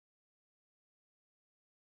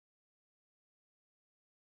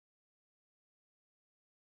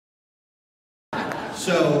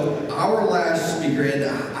So, our last speaker, and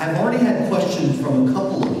I've already had questions from a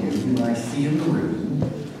couple of you who I see in the room.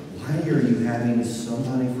 Why are you having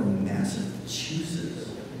somebody from Massachusetts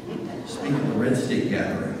speak at the RedState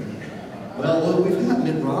gathering? Well, we've got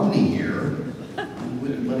Mitt Romney here. We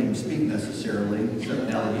wouldn't let him speak necessarily, except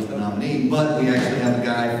now that he's the nominee, but we actually have a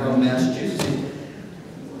guy from Massachusetts.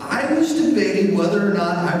 I was debating whether or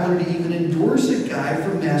not I wanted to even endorse a guy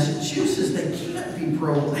from Massachusetts. They can't be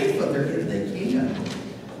pro-life up there. They can't.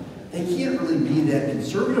 They can't really be that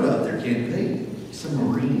conservative out there, can they? He's a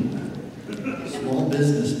Marine, small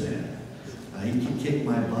businessman. He could kick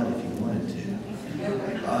my butt if he wanted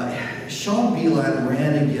to. Sean Bielat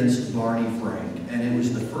ran against Barney Frank, and it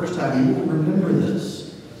was the first time, you will remember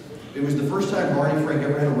this, it was the first time Barney Frank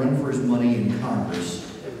ever had to run for his money in Congress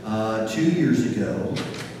 2 years ago.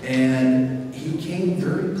 And he came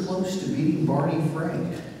very close to beating Barney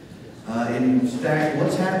Frank. And in fact,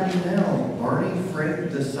 what's happening now? Barney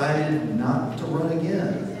Frank decided not to run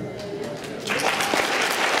again.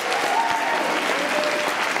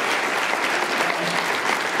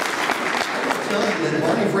 I tell you that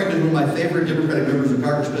Barney Frank is one of my favorite Democratic members of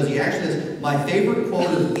Congress because he actually has my favorite quote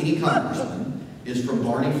of any congressman is from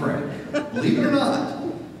Barney Frank. Believe it or not,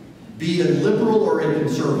 be a liberal or a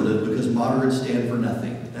conservative because moderates stand for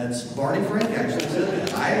nothing. That's Barney Frank actually said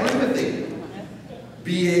that. I agree with him.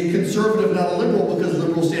 Be a conservative, not a liberal, because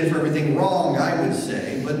liberals stand for everything wrong, I would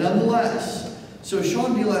say. But nonetheless, so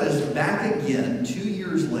Sean Bielat is back again 2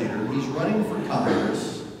 years later. He's running for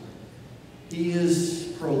Congress. He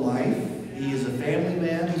is pro-life. He is a family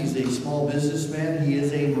man. He's a small businessman. He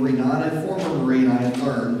is a Marine, not a former Marine, I have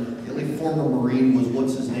learned. The only former Marine was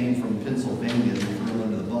what's his name from Pennsylvania who threw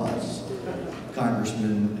under the bus.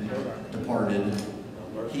 Congressman departed.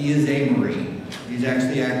 He is a Marine. He's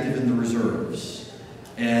actually active in the reserves.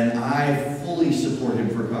 And I fully support him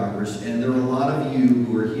for Congress. And there are a lot of you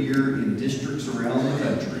who are here in districts around the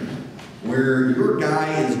country where your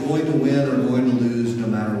guy is going to win or going to lose no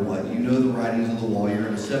matter what. You know the writings on the wall. You're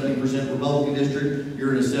in a 70% Republican district.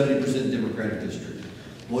 You're in a 70% Democratic district.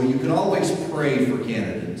 Well, you can always pray for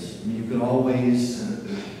candidates. I mean, you can always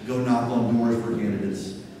go knock on doors for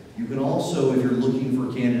candidates. You can also, if you're looking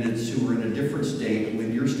for candidates who are in a different state,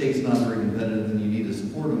 when your state's not very competitive and you need to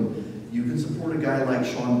support them, you can support a guy like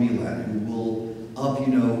Sean Bielat who will up,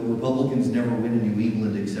 Republicans never win in New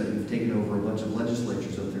England except we've taken over a bunch of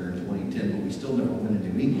legislatures up there in 2010, but we still never win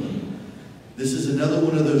in New England. This is another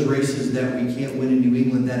one of those races that we can't win in New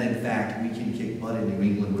England, that in fact we can kick butt in New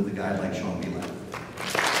England with a guy like Sean Bielat.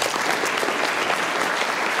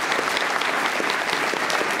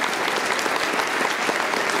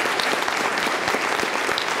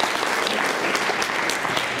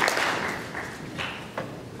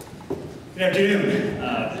 Good afternoon.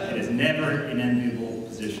 It is never an enviable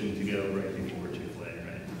position to go right before Chick-fil-A,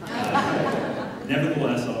 right?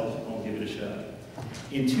 Nevertheless, I'll give it a shot.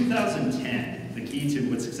 In 2010, the key to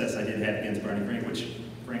what success I did have against Barney Frank, which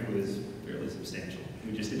frankly was fairly substantial.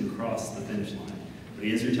 We just didn't cross the finish line. But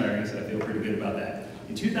he is retiring, so I feel pretty good about that.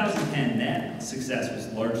 In 2010, that success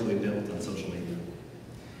was largely built on social media.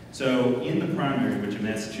 So in the primary, which in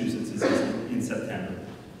Massachusetts is in September,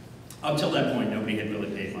 up till that point, nobody had really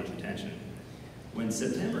paid much attention. When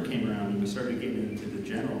September came around and we started getting into the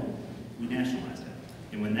general, we nationalized it.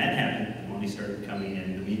 And when that happened, money started coming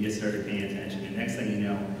in, the media started paying attention, and next thing you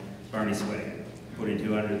know, Barney's sweating. Put in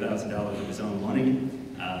 $200,000 of his own money.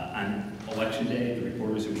 On election day, the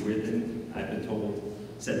reporters who were with him, I've been told,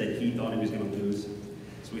 said that he thought he was going to lose.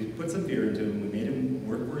 So we put some fear into him, we made him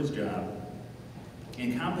work for his job.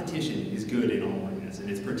 And competition is good in all arenas, and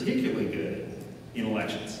it's particularly good in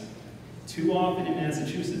elections. Too often in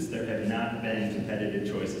Massachusetts, there have not been competitive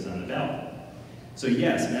choices on the ballot. So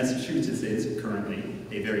yes, Massachusetts is currently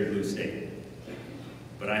a very blue state.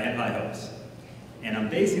 But I have high hopes. And I'm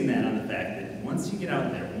basing that on the fact that once you get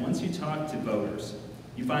out there, once you talk to voters,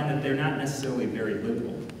 you find that they're not necessarily very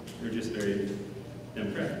liberal. They're just very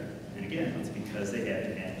democratic. And again, it's because they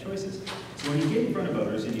haven't had choices. So when you get in front of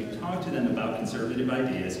voters and you talk to them about conservative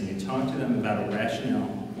ideas, and you talk to them about a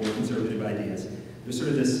rationale for conservative ideas, there's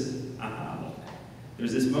sort of this aha look.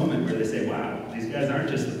 There's this moment where they say, wow, these guys aren't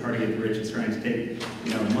just the party of the rich that's trying to take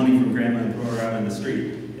money from grandma and throw her out on the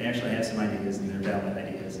street. They actually have some ideas, and they're valid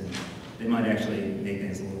ideas, and they might actually make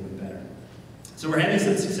things a little bit better. So we're having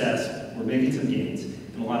some success, we're making some gains,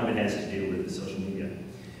 and a lot of it has to do with the social media.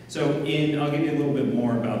 So I'll give you a little bit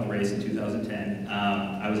more about the race in 2010.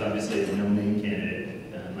 I was obviously a no-name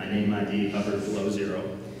candidate. My name ID hovered below zero.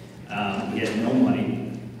 We had no money.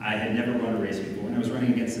 I had never run a race before, and I was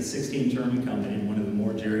running against a 16-term incumbent in one of the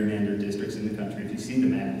more gerrymandered districts in the country. If you see the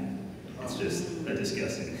map, It's just a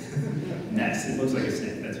disgusting mess. It looks like a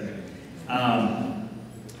snake, that's right.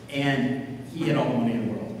 And he had all the money in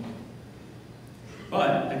the world.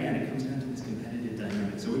 But again, it comes down to this competitive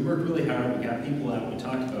dynamic. So we worked really hard, we got people out, we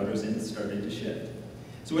talked to voters, and it started to shift.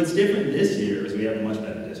 So what's different this year is we have a much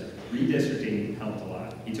better district. Redistricting helped a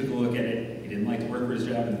lot. He took a look at it, he didn't like to work for his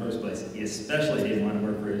job in the first place. He especially didn't want to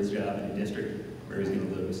work for his job in a district where he was going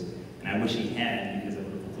to lose. And I wish he had, because I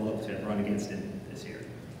would have loved to have run against him this year.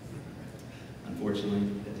 Unfortunately,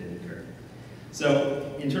 that didn't occur.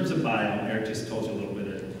 So, in terms of bio, Eric just told you a little bit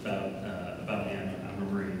about me. I'm a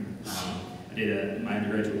Marine. I did my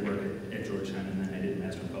undergraduate work at Georgetown, and then I did a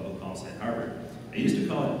Master in Public Policy at Harvard. I used to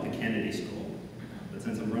call it the Kennedy School, but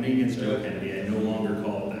since I'm running against Joe Kennedy, I no longer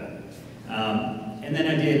call it that. And then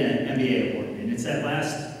I did an MBA award, and it's that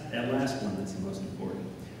last one that's the most important.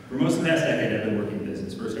 For most of the past decade, I've been working in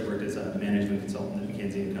business. First, I worked as a management consultant at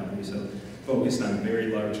McKinsey & Company, so focused on very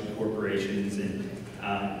large corporations and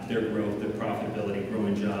their growth, their profitability,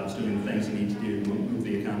 growing jobs, doing the things you need to do to move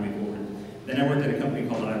the economy forward. Then I worked at a company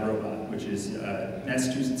called iRobot, which is a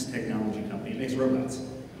Massachusetts technology company. It makes robots.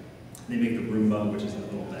 They make the Roomba, which is the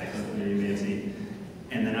little vacuum cleaner you may have seen.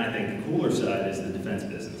 And then I think the cooler side is the defense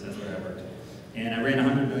business. That's where I worked. And I ran a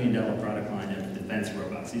 $100 million product line of defense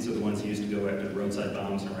robots. These are the ones used to go after the roadside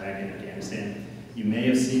bombs in Iraq and Afghanistan. You may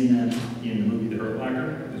have seen them in the movie The Hurt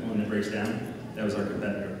Locker. There's one that breaks down. That was our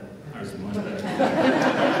competitor. Ours was much better.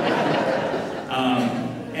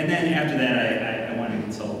 And then after that, I went and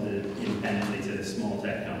consulted independently to small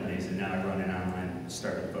tech companies, and now I run an online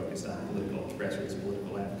startup focused on grassroots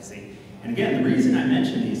political advocacy. And again, the reason I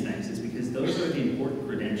mention these things is because those are the important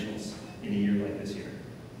credentials in a year like this year.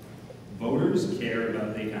 Voters care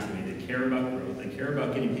about the economy, they care about growth, they care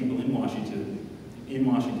about getting people in Washington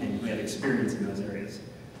who have experience in those areas.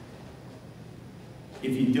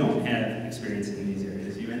 If you don't have experience in these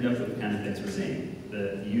areas, you end up with the kind of things we're seeing,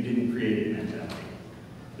 the you didn't create it mentality.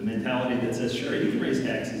 The mentality that says, sure, you can raise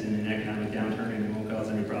taxes in an economic downturn and it won't cause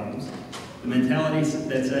any problems. The mentality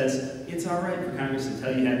that says, it's all right for Congress to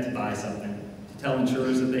tell you how to buy something, to tell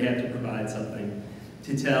insurers that they have to provide something,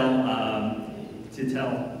 to tell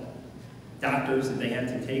doctors that they have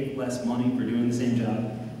to take less money for doing the same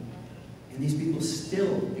job. And these people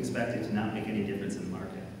still expect it to not make any difference in the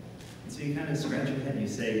market. And so you kind of scratch your head and you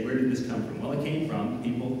say, where did this come from? Well, it came from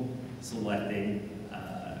people selecting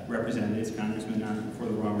representatives, congressmen, for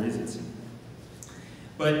the wrong reasons.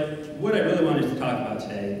 But what I really wanted to talk about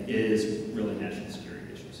today is really national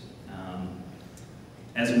security issues.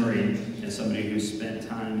 As a Marine, as somebody who's spent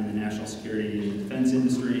time in the national security and the defense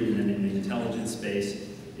industry and then in the intelligence space,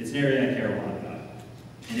 it's an area I care a lot about.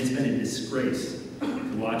 And it's been a disgrace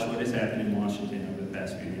to watch what has happened in Washington over the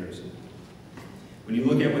past few years. When you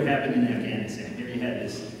look at what happened in Afghanistan, here you had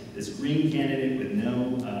this green candidate with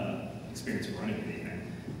no experience running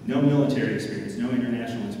anything, no military experience, no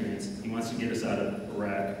international experience. He wants to get us out of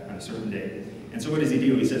Iraq on a certain date. And so what does he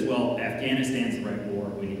do? He says, well, Afghanistan's the right war,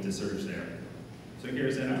 we need to surge there. So he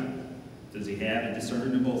carries that out. Does he have a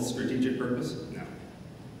discernible strategic purpose? No.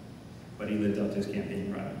 But he lived up to his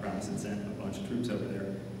campaign promise and sent a bunch of troops over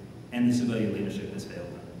there. And the civilian leadership has failed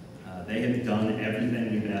them. They have done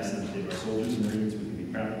everything we've asked them to do. Our soldiers and Marines, we can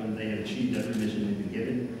be proud of them. They have achieved every mission they've been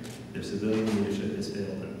given. Their civilian leadership has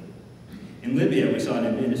failed them. In Libya, we saw an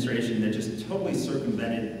administration that just totally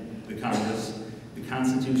circumvented the Congress, the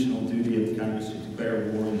constitutional duty of the Congress to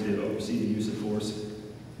declare war and to oversee the use of force. The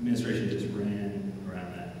administration just ran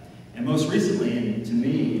around that. And most recently, and to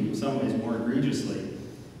me, in some ways more egregiously,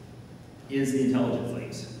 is the intelligence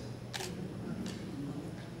leaks.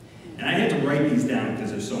 And I had to write these down because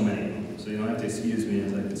there's so many of them, so you'll have to excuse me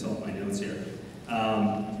as I consult my notes here.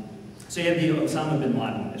 So you have the Osama bin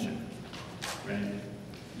Laden mission, right?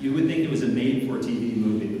 You would think it was a made-for-TV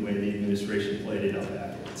movie the way the administration played it up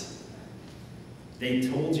afterwards. They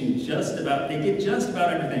told you they did just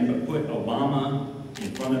about everything but put Obama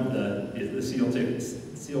in front of the SEAL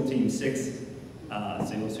Team 6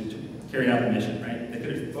 SEALs who carried out the mission, right? They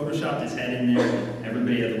could have photoshopped his head in there,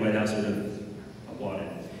 everybody at the White House would have applauded.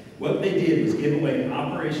 What they did was give away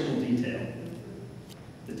operational detail,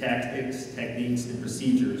 the tactics, techniques, the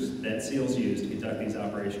procedures that SEALs use to conduct these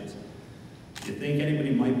operations. Do you think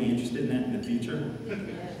anybody might be interested in that in the future?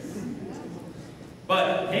 Yes.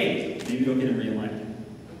 But hey, maybe they'll get him reelected.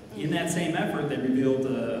 In that same effort, they revealed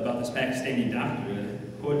about this Pakistani doctor who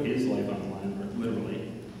had put his life on the line,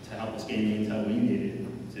 literally, to help us gain the intel we needed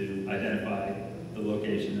to identify the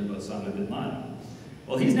location of Osama bin Laden.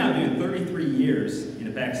 Well, he's now doing 33 years in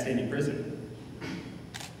a Pakistani prison.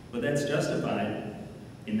 But that's justified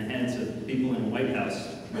in the heads of people in the White House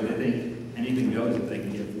where they think anything goes if they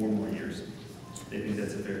can get 4 more years. They think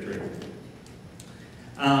that's a fair trade.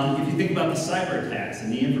 If you think about the cyber attacks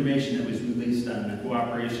and the information that was released on the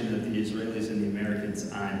cooperation of the Israelis and the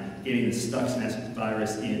Americans on getting the Stuxnet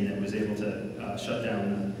virus in that was able to shut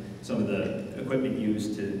down some of the equipment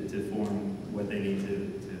used to form what they need to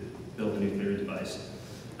build a nuclear device.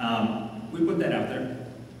 We put that out there.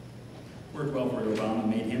 Worked well for Obama,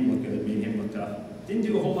 made him look good, made him look tough. Didn't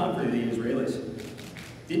do a whole lot for the Israelis.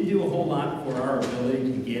 Didn't do a whole lot for our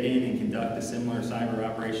ability to get in and conduct a similar cyber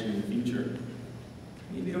operation in the future.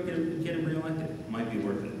 Maybe you don't get him reelected. Might be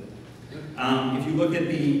worth it. If you look at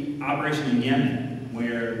the operation in Yemen,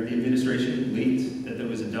 where the administration leaked that there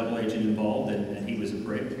was a double agent involved and that he was a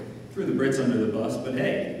prick, threw the Brits under the bus, but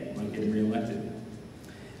hey, might get him reelected.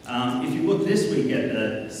 If you look this week at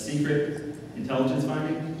the secret intelligence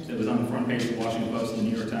finding that was on the front page of the Washington Post and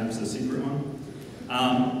the New York Times, the secret one,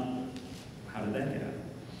 how did that get out?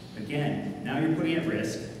 Again, now you're putting at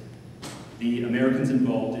risk the Americans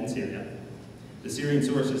involved in Syria, the Syrian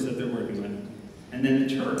sources that they're working with, and then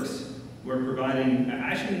the Turks who are providing.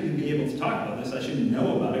 I shouldn't even be able to talk about this. I shouldn't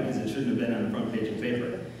know about it because it shouldn't have been on the front page of the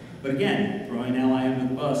paper. But again, throwing an ally under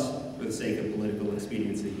the bus for the sake of political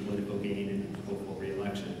expediency, political gain, and hopeful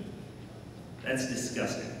re-election. That's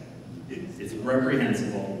disgusting. It's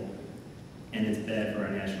reprehensible, and it's bad for our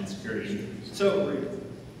national security. So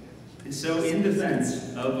in defense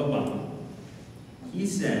of Obama, he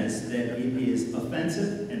says that it is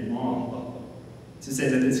offensive and wrong to say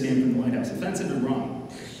that this came from the White House. Offensive and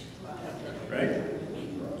wrong, right?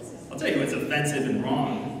 I'll tell you what's offensive and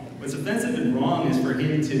wrong. What's offensive and wrong is for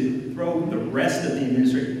him to throw the rest of the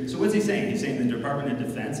administration. So what's he saying? He's saying the Department of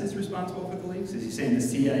Defense is responsible for the leaks? Is he saying the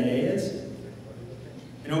CIA is?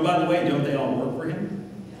 And oh, by the way, don't they all work for him?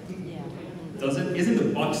 Isn't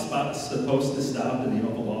the buck spot supposed to stop in the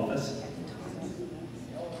Oval Office?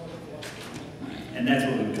 And that's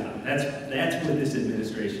what we've got. That's what this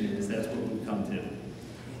administration is. That's what we've come to.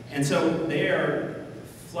 And so they are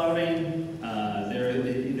flouting,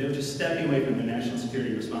 they're just stepping away from their national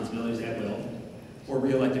security responsibilities at will for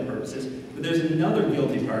re-elected purposes. But there's another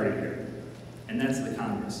guilty party here, and that's the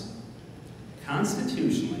Congress.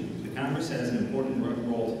 Constitutionally, the Congress has an important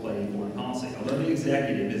role to play in foreign policy. Although the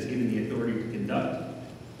executive is given the authority to conduct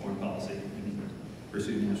foreign policy and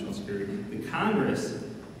pursue national security, the Congress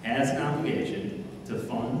has an obligation to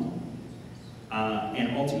fund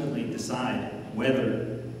and ultimately decide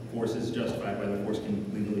whether force is justified, whether force can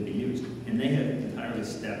legally be used. And they have entirely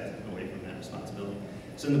stepped away from that responsibility.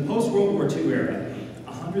 So in the post-World War II era,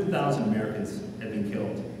 100,000 Americans have been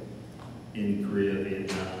killed in Korea,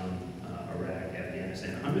 Vietnam, Iraq,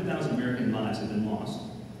 Afghanistan. 100,000 American lives have been lost.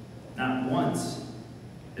 Not once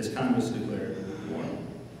has Congress declared war.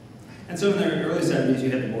 And so in the early 70s,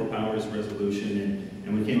 you had the War Powers Resolution,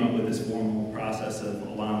 and we came up with this formal process of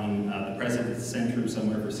allowing the president to send troops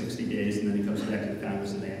somewhere for 60 days, and then he comes back to the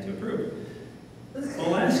Congress and they have to approve. Well,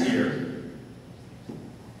 last year,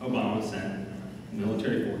 Obama sent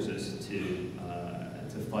military forces to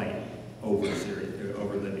fight over Syria,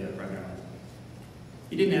 over Libya primarily.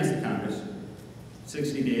 He didn't ask the Congress.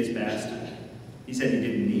 60 days passed. He said he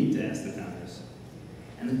didn't need to ask the Congress.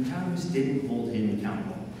 And the Congress didn't hold him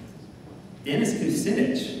accountable. Dennis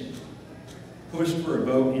Kucinich pushed for a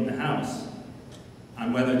vote in the House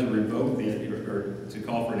on whether to revoke or to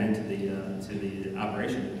call for an end to the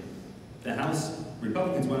operation. The House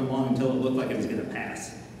Republicans went along until it looked like it was going to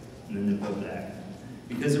pass, and then they pulled back.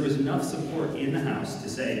 Because there was enough support in the House to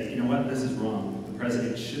say, you know what, this is wrong. The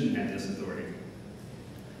president shouldn't have this authority.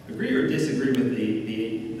 Agree or disagree with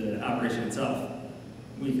the operation itself,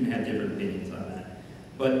 we can have different opinions on that.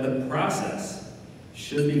 But the process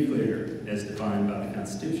should be clear as defined by the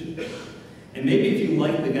Constitution. And maybe if you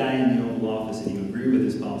like the guy in the Oval Office and you agree with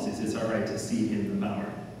his policies, it's all right to cede him the power.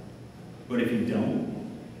 But if you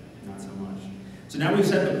don't, not so much. So now we've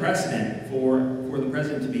set the precedent for the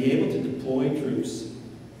president to be able to deploy troops,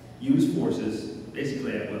 use forces,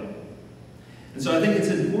 basically at will. And so I think it's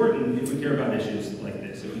important, if we care about issues like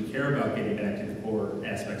this, if we care about getting back to the core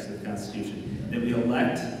aspects of the Constitution, that we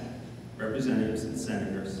elect representatives and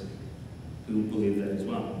senators who believe that as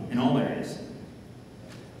well, in all areas.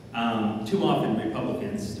 Too often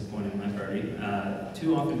Republicans, to point at my party,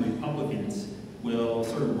 too often Republicans will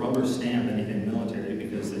sort of rubber stamp anything military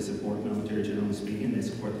because they support military, generally speaking, they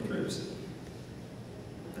support the troops.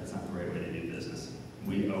 That's not the right way to do business.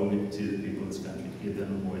 We owe it to the people of this country to give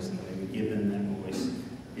them a voice, and the way we give them that voice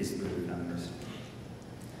is through the Congress.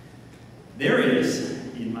 There is,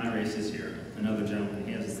 in my races here, another gentleman.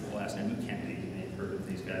 He has the last name of Kennedy. You may have heard of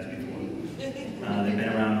these guys before. They've been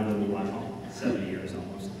around a little while, 70 years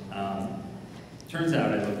almost. Turns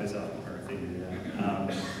out, I looked this up, or I figured it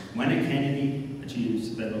out. When a Kennedy achieves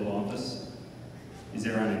federal office, He's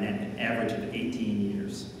there on an average of 18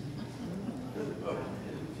 years.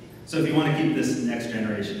 So if you want to keep this next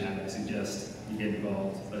generation out, I suggest you get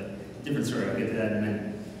involved, but different story, I'll get to that in a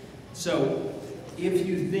minute. So if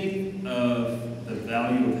you think of the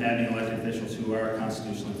value of having elected officials who are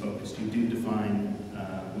constitutionally focused, who do define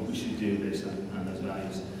what we should do based on those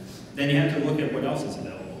values, then you have to look at what else is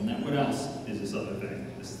available. And then what else is this other thing,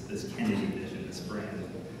 this Kennedy vision, this brand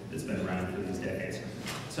that's been around for these decades.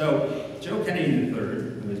 So Joe Kennedy III,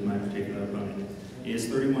 who is my particular opponent, is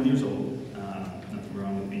 31 years old. Nothing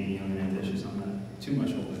wrong with being young and ambitious. I'm not too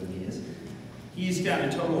much older than he is. He's got a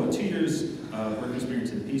total of 2 years of work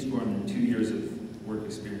experience in the Peace Corps and then 2 years of work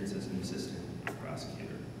experience as an assistant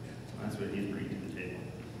prosecutor. So that's what he's bringing to the table.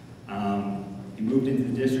 He moved into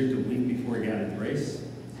the district a week before he got in the race.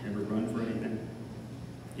 Never run for anything.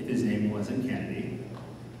 If his name wasn't Kennedy,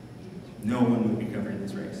 no one would be covering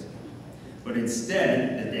this race. But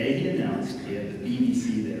instead, the day he announced, he had the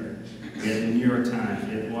BBC there, we had the New York Times,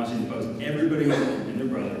 we had the Washington Post, everybody and their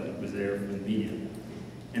brother was there for the media.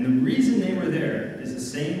 And the reason they were there is the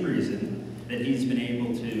same reason that he's been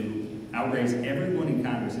able to outraise everyone in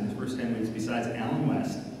Congress in his first 10 weeks besides Allen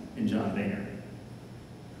West and John Boehner.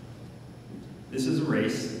 This is a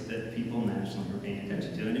race that people nationally are paying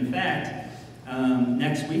attention to. And in fact,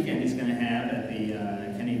 next weekend he's going to have at the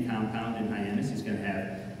Kennedy compound in Hyannis, he's going to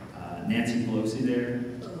have Nancy Pelosi there,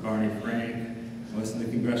 Barney Frank, most of the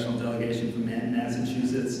congressional delegation from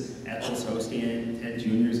Massachusetts, Ethel's hosting it, Ted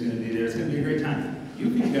Jr. is going to be there. It's going to be a great time. You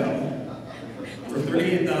can go for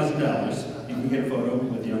 $38,000. You can get a photo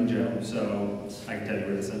with young Joe, so I can tell you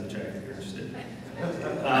where to send the check if you're interested.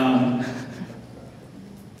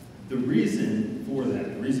 The reason for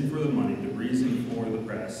that, the reason for the money, the reason for the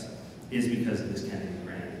press is because of this Kennedy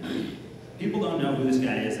brand. People don't know who this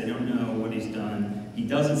guy is. They don't know what he's done. He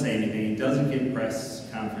doesn't say anything. He doesn't give press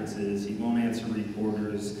conferences. He won't answer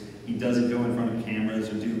reporters. He doesn't go in front of cameras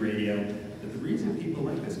or do radio. But the reason people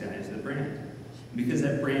like this guy is the brand. Because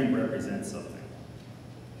that brand represents something.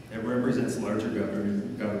 It represents larger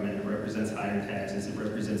government. It represents higher taxes. It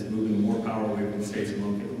represents moving more power away from the states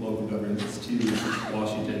and local governments to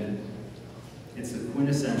Washington. It's the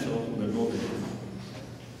quintessential liberal vision.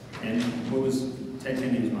 And what was Ted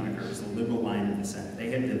Kennedy's moniker is the liberal line of the Senate. They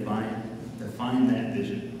had defined that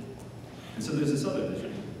vision. And so there's this other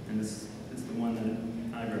vision, and it's the one that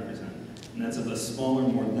I represent. And that's of a smaller,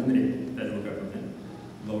 more limited federal government,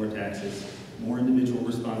 lower taxes, more individual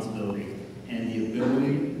responsibility, and the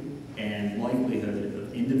ability and likelihood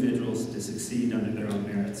of individuals to succeed under their own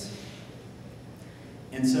merits.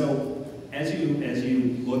 And so, as you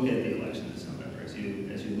look at the election this November, as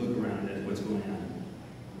you look around at what's going on,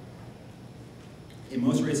 in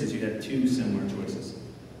most races you have two similar choices.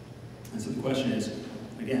 And so the question is,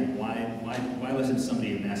 again, why listen to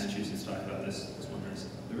somebody in Massachusetts talk about this one race?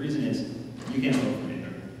 The reason is, you can't vote for me. There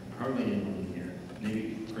are hardly anyone in here.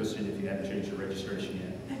 Maybe Christian, if you haven't changed your registration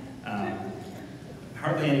yet.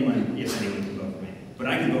 Hardly anyone, if anyone, can vote for me. But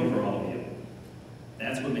I can vote for all of you.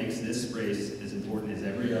 That's what makes this race as important as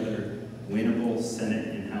every other winnable Senate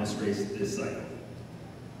and House race this cycle.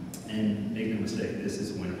 And make no mistake, this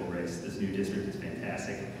is a winnable race. This new district is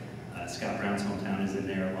fantastic. Scott Brown's hometown is in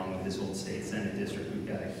there, along with this old state Senate district. We've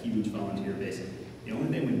got a huge volunteer base. The only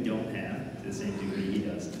thing we don't have, to the same degree he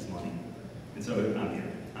does, is money. And so I'm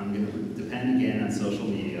here. I'm going to depend again on social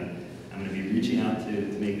media. I'm going to be reaching out to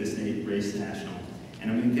make this race national. And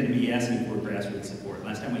I'm going to be asking for grassroots support.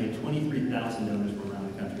 Last time we had 23,000 donors from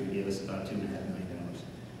around the country who gave us about $2.5 million.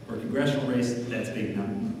 For a congressional race, that's big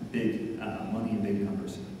money and big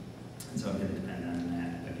numbers. And so I'm going to depend on that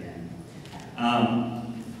again.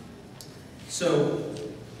 So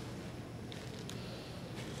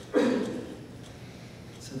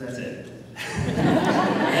that's it.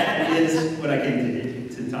 That is what I came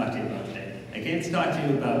to talk to you about today. I came to talk to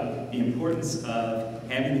you about the importance of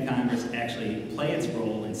having the Congress actually play its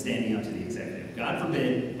role in standing up to the executive. God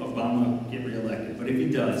forbid Obama get reelected, but if he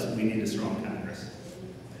does, we need a strong Congress.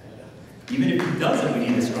 Even if he doesn't, we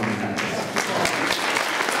need a strong Congress.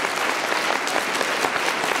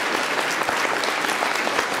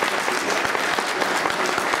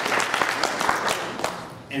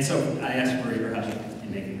 And so I ask for your help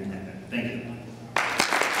in making that happen. Thank you.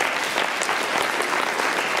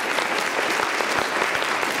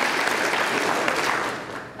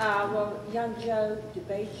 Will young Joe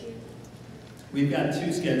debate you? We've got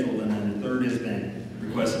two scheduled, and then the third has been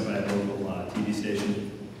requested by a local TV station.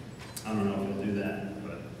 I don't know if he'll do that,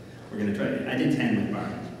 but we're going to try. I did 10 with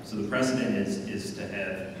Barney, so the precedent is to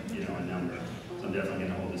have a number. So I'm definitely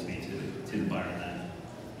going to hold this meeting to the bar on that.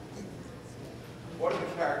 What are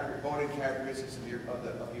the voting characteristics of your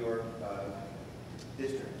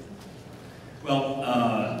district? Well,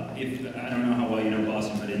 I don't know how well you know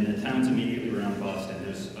Boston, but in the towns immediately around Boston,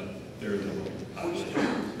 there's a very little population.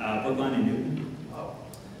 Brookline and Newton. Oh.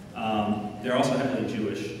 They're also heavily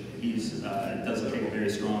Jewish. He's doesn't take a very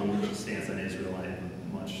strong stance on Israel. I have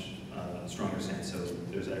a much stronger stance, so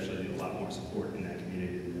there's actually a lot more support in that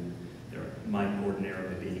community than there might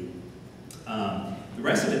ordinarily be. The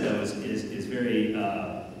rest of it, though, is very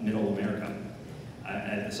middle America.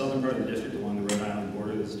 At the southern part of the district, along the Rhode Island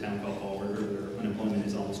border, there's a town called Fall River, where unemployment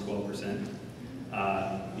is almost 12%.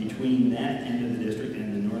 Between that end of the district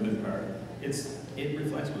and the northern part, it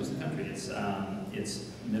reflects most of the country. It's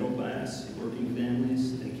middle class, working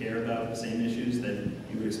families. They care about the same issues that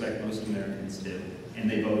you would expect most Americans to, and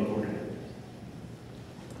they vote accordingly.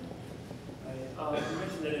 You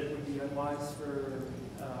mentioned that it would be unwise for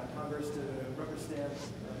Congress to rubber stamp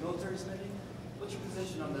military spending. What's your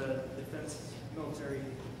position on the defense military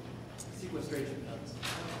sequestration funds?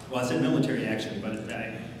 Well, I said military action, but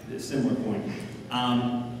a similar point.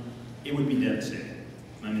 It would be devastating.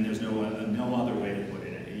 I mean, there's no other way to put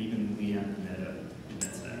it. Even Leon Panetta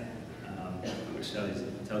admits that, which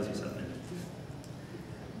tells you something.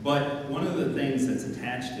 But one of the things that's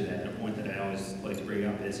attached to that, a point that I always like to bring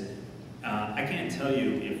up, is I can't tell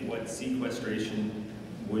you if what sequestration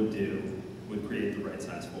would do would create the right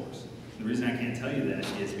size force. The reason I can't tell you that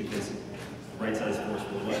is because the right size force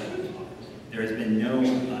will what? There has been no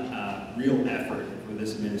real effort for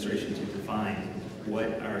this administration to define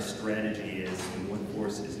what our strategy is and what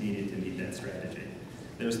force is needed to meet that strategy.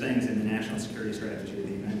 There's things in the national security strategy of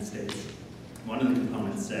the United States. One of the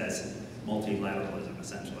components says multilateralism,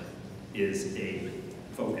 essentially, is a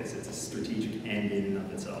focus. It's a strategic end in and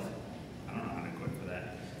of itself. I don't know how to quote for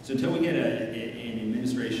that. So until we get an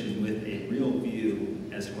administration with a real view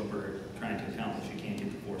as to what we're trying to accomplish, you can't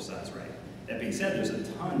get the force size right. That being said, there's a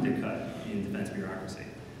ton to cut in defense bureaucracy.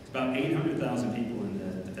 It's about 800,000 people in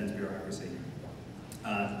the defense bureaucracy.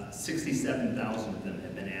 67,000 of them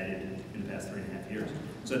have been added in the past 3.5 years.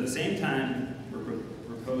 So at the same time, we're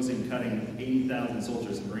proposing cutting 80,000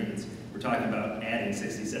 soldiers and Marines. We're talking about adding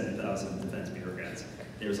 67,000 defense bureaucrats.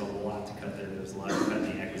 There's a lot to cut there. There's a lot to cut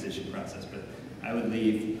in the acquisition process. But I would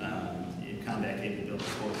leave combat capability,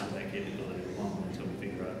 core combat capability alone until we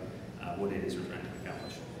figure out what it is we're trying to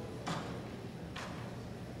accomplish.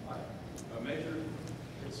 Major,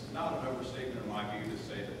 it's not an overstatement in my view to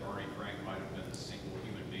say that Barney Frank might have been the single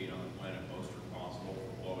human being on the planet most responsible for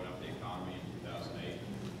blowing up the economy in 2008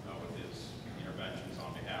 with his interventions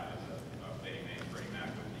on behalf of Fannie Mae and Freddie Mac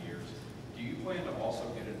over the years. Do you plan to also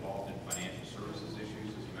get involved in financial services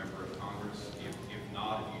issues as a member of Congress? If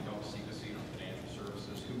not, if you don't seek a seat on financial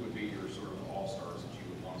services, who would be your sort of all-stars that you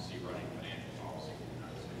would want to see running financial policy in the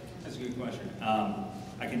United States? That's a good question.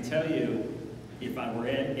 I can tell you, if I were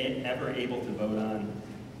ever able to vote on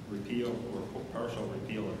repeal or partial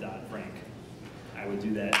repeal of Dodd-Frank, I would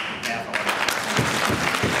do that in half our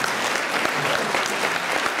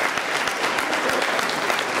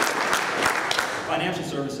Financial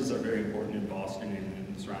services are very important in Boston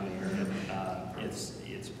and the surrounding area.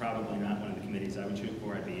 It's probably not one of the committees I would shoot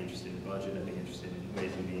for. I'd be interested in budget, I'd be interested in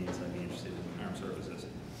ways and means, I'd be interested in armed services.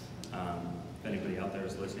 If anybody out there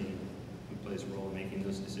is listening who plays a role in making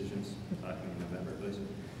those decisions, talk to me in November, please.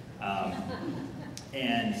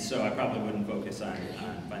 And so I probably wouldn't focus on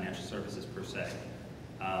financial services per se.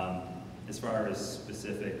 As far as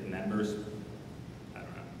specific members, I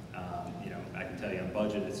don't know. I can tell you on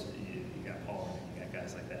budget, you got Paul, you got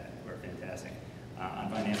guys like that who are fantastic. On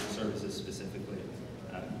financial services specifically,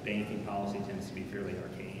 banking policy tends to be fairly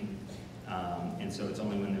arcane. And so it's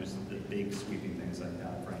only when there's the big sweeping things like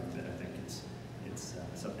Dodd-Frank that I think it's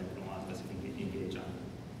something that a lot of us can engage on.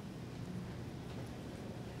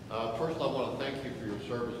 First, I want to thank you for your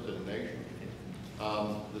service to the nation.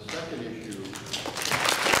 The second issue.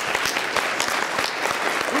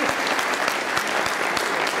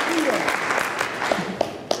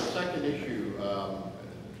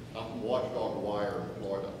 I'm from Watchdog Wire in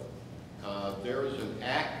Florida. There is an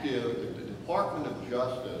active, the Department of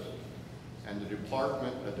Justice and the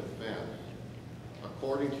Department of Defense,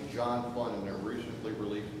 according to John Funn in their recently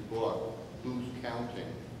released book, Who's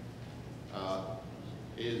Counting,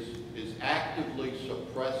 is actively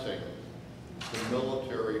suppressing the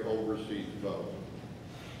military overseas vote.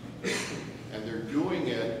 And they're doing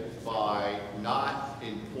it by not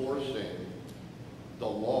enforcing the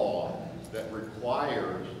law that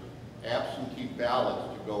requires absentee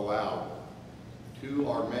ballots to go out to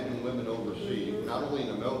our men and women overseas, not only in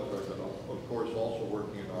the military, but of course also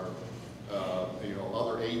working in our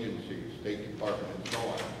other agencies, State Department and so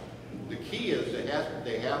on. The key is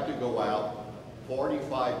they have to go out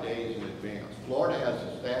 45 days in advance. Florida has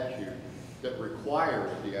a statute that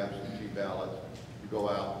requires the absentee ballots to go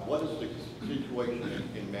out. What is the situation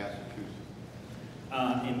in Massachusetts?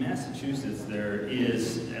 In Massachusetts, there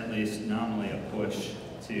is at least nominally a push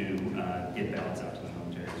to get ballots out to the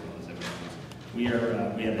military as well as everyone else. We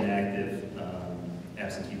have an active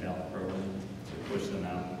absentee ballot program to push them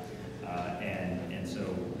out, and so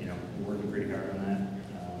we're working pretty hard on that.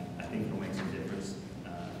 I think it'll make some difference.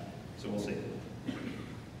 So we'll see.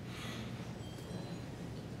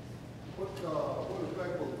 What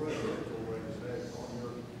effect will the presidential race have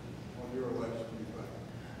on your election, do you think?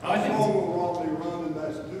 I How think strong will Romney run in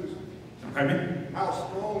Massachusetts? Pardon me? How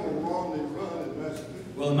strong will Romney run in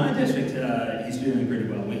Massachusetts? Well, in my district, he's doing pretty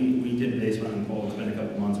well. We did a baseline poll. It's been a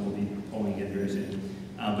couple months. We'll be polling again very soon.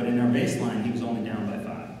 But in our baseline, he was only down by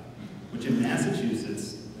 5, which in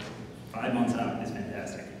Massachusetts, 5 months out is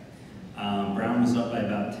fantastic. Brown was up by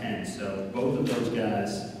about 10, so both of those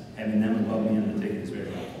guys, having them above me on the ticket is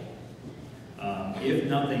very helpful. If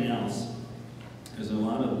nothing else, there's a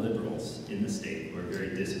lot of liberals in the state who are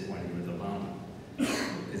very disappointed with Obama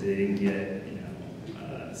because they didn't get,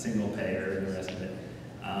 single payer and the rest of it.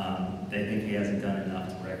 They think he hasn't done enough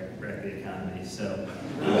to wreck the economy. So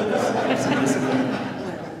there's some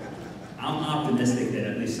disappointment. I'm optimistic that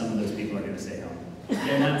at least some of those people are going to stay home.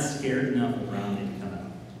 They're not scared enough of Romney to come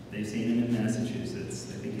out. They've seen him in Massachusetts.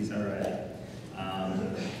 They think he's all right.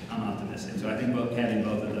 I'm optimistic. So I think having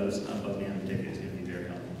both of those above me on the ticket is going to be very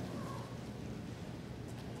helpful.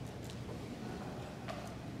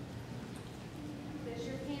 Does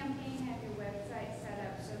your campaign have your website set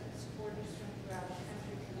up so that supporters from throughout the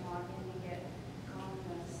country can log in and get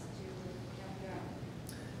columnists to help you out?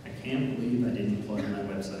 I can't believe I didn't plug my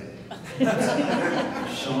website.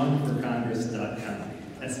 SeanForCongress.com.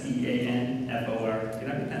 SEANFOR. Get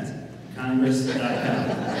out your pens.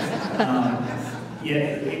 Congress.com.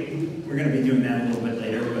 We're going to be doing that a little bit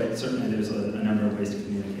later, but certainly there's a number of ways to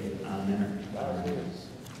communicate on there.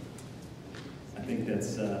 I think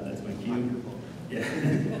that's my cue. Yeah.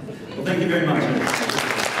 Well, thank you very much.